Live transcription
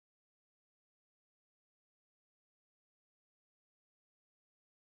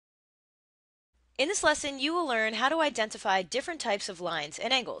In this lesson, you will learn how to identify different types of lines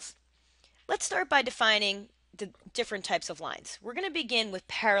and angles. Let's start by defining the different types of lines. We're going to begin with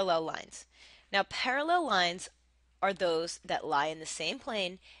parallel lines. Now, parallel lines are those that lie in the same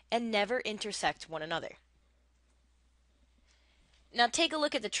plane and never intersect one another. Now, take a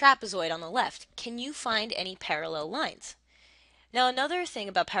look at the trapezoid on the left. Can you find any parallel lines? Now, another thing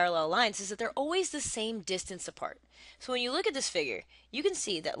about parallel lines is that they're always the same distance apart. So when you look at this figure, you can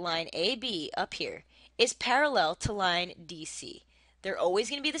see that line AB up here is parallel to line DC. They're always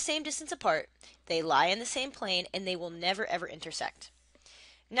going to be the same distance apart, they lie in the same plane, and they will never ever intersect.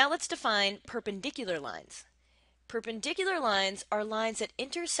 Now let's define perpendicular lines. Perpendicular lines are lines that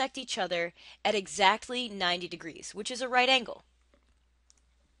intersect each other at exactly 90 degrees, which is a right angle.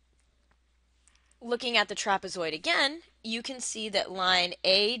 Looking at the trapezoid again, you can see that line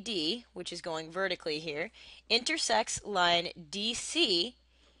AD, which is going vertically here, intersects line DC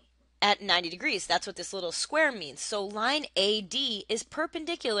at 90 degrees. That's what this little square means. So line AD is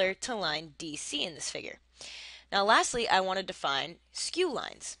perpendicular to line DC in this figure. Now lastly, I want to define skew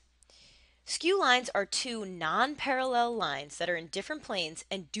lines. Skew lines are two non-parallel lines that are in different planes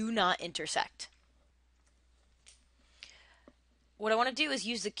and do not intersect. What I want to do is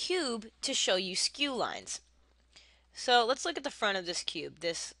use the cube to show you skew lines. So let's look at the front of this cube,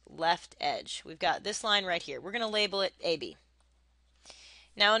 this left edge. We've got this line right here. We're going to label it AB.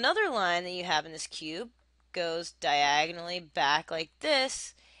 Now another line that you have in this cube goes diagonally back like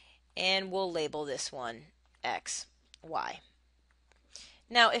this, and we'll label this one X, Y.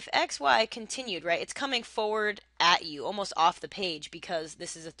 Now if XY continued, right, it's coming forward at you, almost off the page because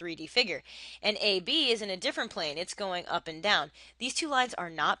this is a 3D figure. And AB is in a different plane, it's going up and down. These two lines are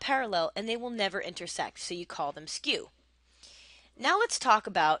not parallel and they will never intersect, so you call them skew. Now let's talk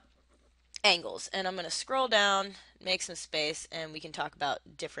about angles, and I'm going to scroll down, make some space, and we can talk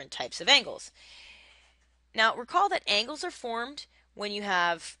about different types of angles. Now recall that angles are formed when you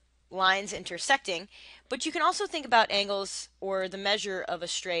have lines intersecting, but you can also think about angles or the measure of a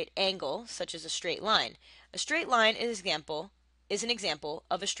straight angle, such as a straight line. A straight line is an example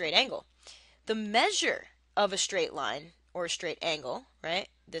of a straight angle. The measure of a straight line or a straight angle, right,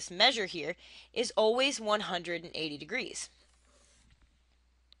 this measure here, is always 180 degrees.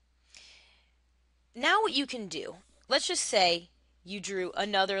 Now what you can do, let's just say you drew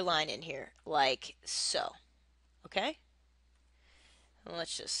another line in here, like so, okay?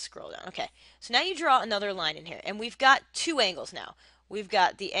 Let's just scroll down. Okay, so now you draw another line in here, and we've got two angles now. We've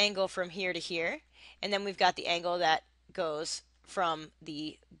got the angle from here to here, and then we've got the angle that goes from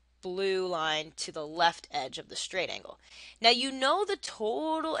the blue line to the left edge of the straight angle. Now you know the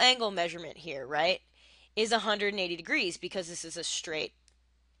total angle measurement here, right, is 180 degrees because this is a straight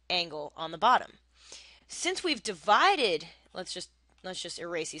angle on the bottom. Since we've divided, let's just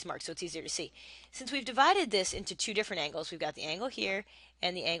erase these marks so it's easier to see. Since we've divided this into two different angles, we've got the angle here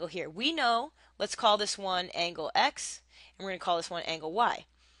and the angle here. We know, let's call this one angle X, and we're going to call this one angle Y.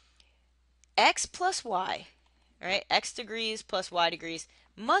 X plus Y, right, X degrees plus Y degrees,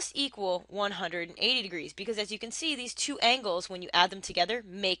 must equal 180 degrees because as you can see, these two angles, when you add them together,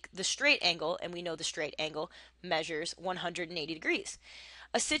 make the straight angle, and we know the straight angle measures 180 degrees.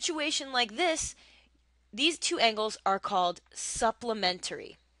 A situation like this, these two angles are called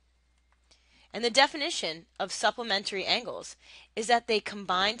supplementary. And the definition of supplementary angles is that they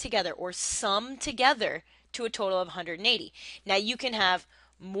combine together or sum together to a total of 180. Now you can have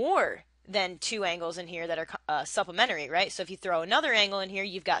more than two angles in here that are supplementary, right? So if you throw another angle in here,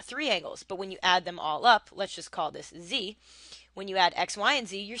 you've got three angles. But when you add them all up, let's just call this Z. When you add X, Y, and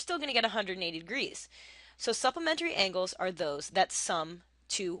Z, you're still going to get 180 degrees. So supplementary angles are those that sum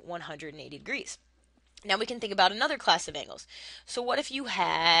to 180 degrees. Now we can think about another class of angles. So what if you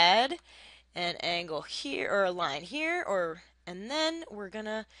had an angle here, or a line here, and then we're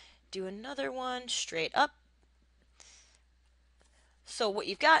gonna do another one straight up. So what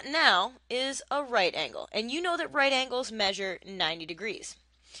you've got now is a right angle, and you know that right angles measure 90 degrees.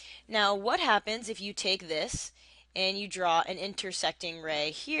 Now what happens if you take this and you draw an intersecting ray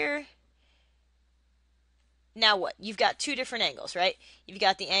here? Now what? You've got two different angles, right? You've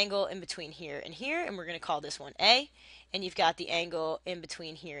got the angle in between here, and we're going to call this one A, and you've got the angle in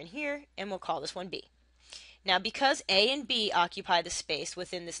between here, and we'll call this one B. Now because A and B occupy the space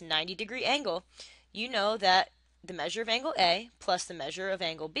within this 90-degree angle, you know that the measure of angle A plus the measure of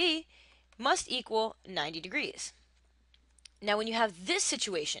angle B must equal 90 degrees. Now when you have this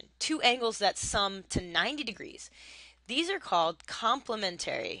situation, two angles that sum to 90 degrees, these are called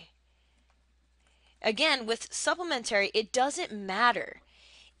complementary. Again, with supplementary, it doesn't matter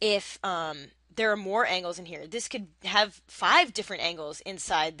if there are more angles in here. This could have 5 different angles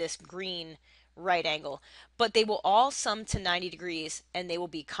inside this green right angle, but they will all sum to 90 degrees and they will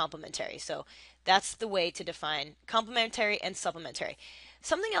be complementary. So that's the way to define complementary and supplementary.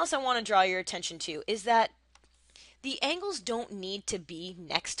 Something else I want to draw your attention to is that the angles don't need to be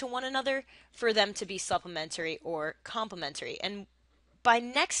next to one another for them to be supplementary or complementary. And by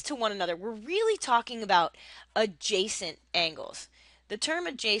next to one another, we're really talking about adjacent angles. The term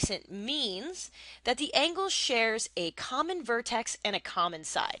adjacent means that the angle shares a common vertex and a common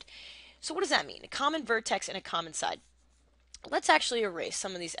side. So what does that mean? A common vertex and a common side. Let's actually erase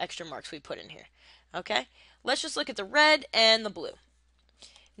some of these extra marks we put in here. Okay? Let's just look at the red and the blue.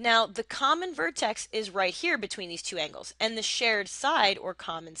 Now, the common vertex is right here between these two angles, and the shared side or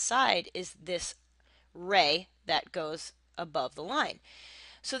common side is this ray that goes above the line.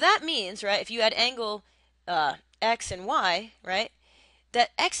 So that means, right, if you had angle x and y, right,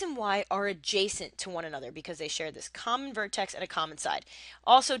 that x and y are adjacent to one another because they share this common vertex and a common side.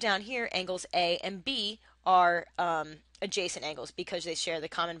 Also down here, angles A and B are adjacent angles because they share the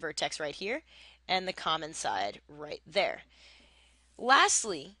common vertex right here and the common side right there.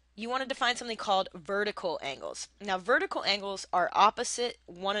 Lastly, you want to define something called vertical angles. Now, vertical angles are opposite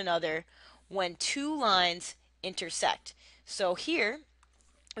one another when two lines intersect. So here,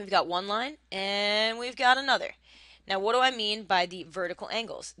 we've got one line and we've got another. Now, what do I mean by the vertical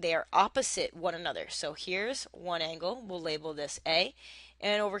angles? They are opposite one another. So here's one angle. We'll label this A.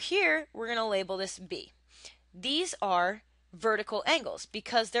 And over here, we're going to label this B. These are vertical angles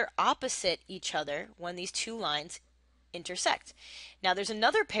because they're opposite each other when these two lines intersect. Now, there's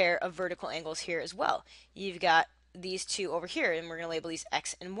another pair of vertical angles here as well. You've got these two over here, and we're going to label these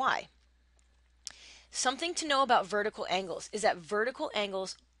X and Y. Something to know about vertical angles is that vertical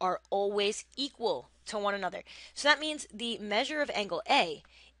angles are always equal to one another. So that means the measure of angle A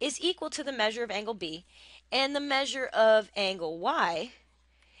is equal to the measure of angle B, and the measure of angle Y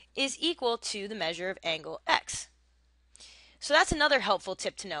is equal to the measure of angle X. So that's another helpful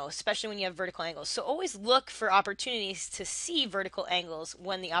tip to know, especially when you have vertical angles. So always look for opportunities to see vertical angles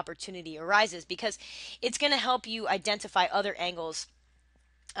when the opportunity arises, because it's going to help you identify other angles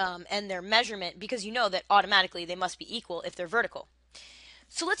and their measurement, because you know that automatically they must be equal if they're vertical.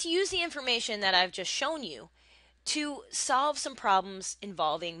 So let's use the information that I've just shown you to solve some problems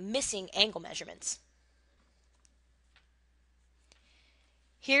involving missing angle measurements.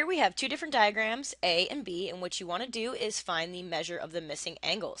 Here we have two different diagrams, A and B, and what you want to do is find the measure of the missing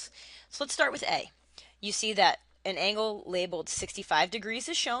angles. So let's start with A. You see that an angle labeled 65 degrees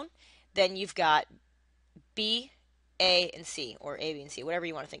is shown. Then you've got B, A, and C, or A, B, and C, whatever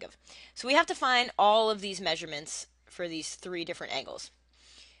you want to think of. So we have to find all of these measurements for these three different angles.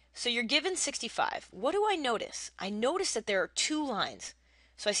 So you're given 65. What do I notice? I notice that there are two lines.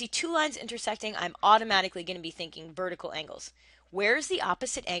 So I see two lines intersecting. I'm automatically going to be thinking vertical angles. Where is the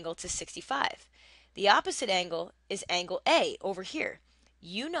opposite angle to 65? The opposite angle is angle A over here.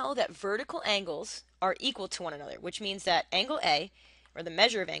 You know that vertical angles are equal to one another, which means that angle A, or the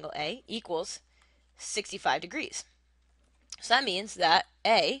measure of angle A, equals 65 degrees. So that means that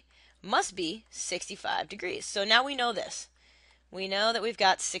A must be 65 degrees. So now we know this. We know that we've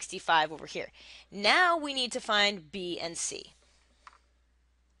got 65 over here. Now we need to find B and C.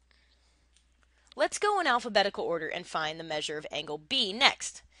 Let's go in alphabetical order and find the measure of angle B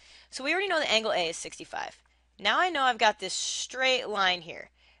next. So we already know that angle A is 65. Now I know I've got this straight line here.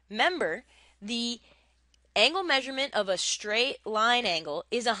 Remember, the angle measurement of a straight line angle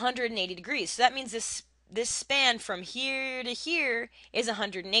is 180 degrees. So that means this span from here to here is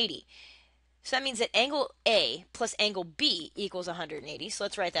 180. So that means that angle A plus angle B equals 180. So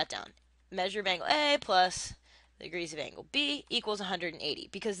let's write that down. Measure of angle A plus the degrees of angle B equals 180,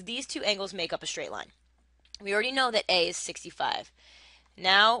 because these two angles make up a straight line. We already know that A is 65.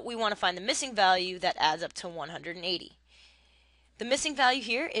 Now we want to find the missing value that adds up to 180. The missing value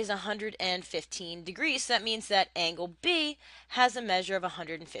here is 115 degrees. So that means that angle B has a measure of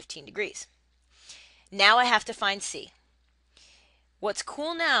 115 degrees. Now I have to find C. What's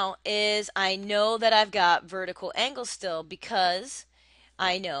cool now is I know that I've got vertical angles still, because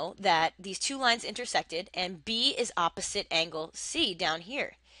I know that these two lines intersected and B is opposite angle C down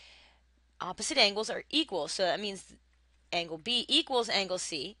here. Opposite angles are equal, so that means angle B equals angle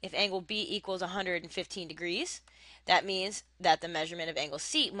C. If angle B equals 115 degrees, that means that the measurement of angle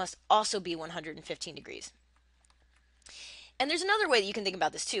C must also be 115 degrees. And there's another way that you can think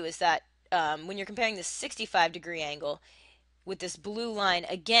about this too, is that when you're comparing this 65 degree angle with this blue line,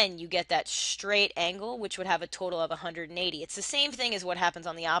 again, you get that straight angle, which would have a total of 180. It's the same thing as what happens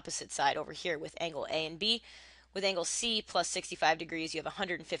on the opposite side over here with angle A and B. With angle C plus 65 degrees, you have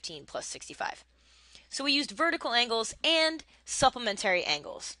 115 plus 65. So we used vertical angles and supplementary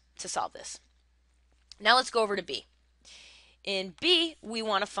angles to solve this. Now let's go over to B. In B, we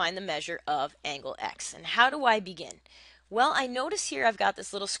want to find the measure of angle X. And how do I begin? Well, I notice here I've got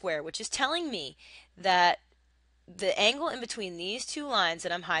this little square, which is telling me that the angle in between these two lines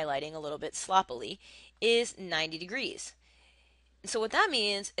that I'm highlighting a little bit sloppily is 90 degrees. So what that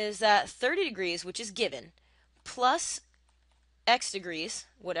means is that 30 degrees, which is given, plus X degrees,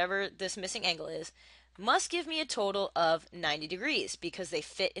 whatever this missing angle is, must give me a total of 90 degrees because they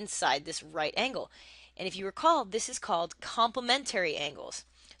fit inside this right angle. And if you recall, this is called complementary angles.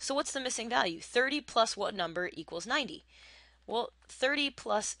 So what's the missing value? 30 plus what number equals 90? Well, 30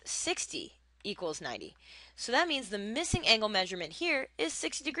 plus 60 equals 90. So that means the missing angle measurement here is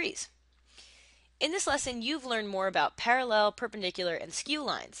 60 degrees. In this lesson, you've learned more about parallel, perpendicular, and skew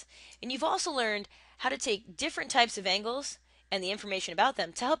lines. And you've also learned how to take different types of angles and the information about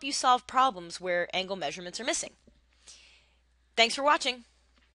them to help you solve problems where angle measurements are missing. Thanks for watching.